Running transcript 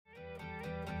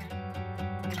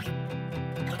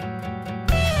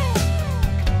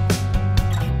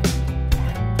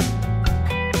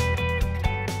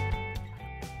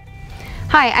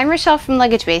Hi, I'm Rochelle from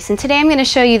Luggage Base, and today I'm going to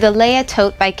show you the Leah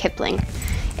Tote by Kipling.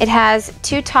 It has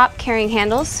two top carrying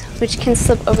handles, which can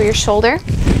slip over your shoulder.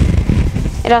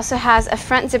 It also has a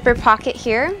front zipper pocket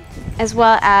here, as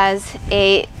well as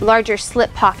a larger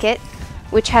slip pocket,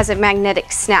 which has a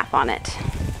magnetic snap on it.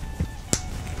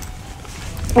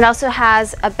 It also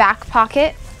has a back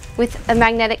pocket with a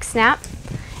magnetic snap,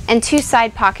 and two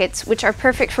side pockets, which are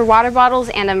perfect for water bottles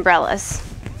and umbrellas.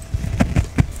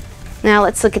 Now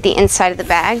let's look at the inside of the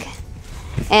bag.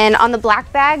 And on the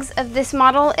black bags of this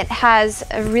model, it has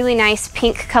a really nice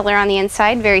pink color on the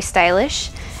inside, very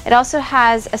stylish. It also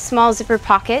has a small zipper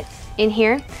pocket in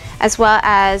here, as well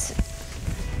as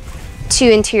two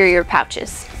interior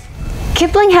pouches.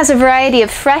 Kipling has a variety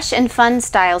of fresh and fun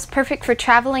styles, perfect for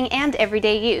traveling and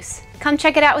everyday use. Come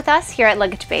check it out with us here at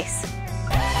Luggage Base.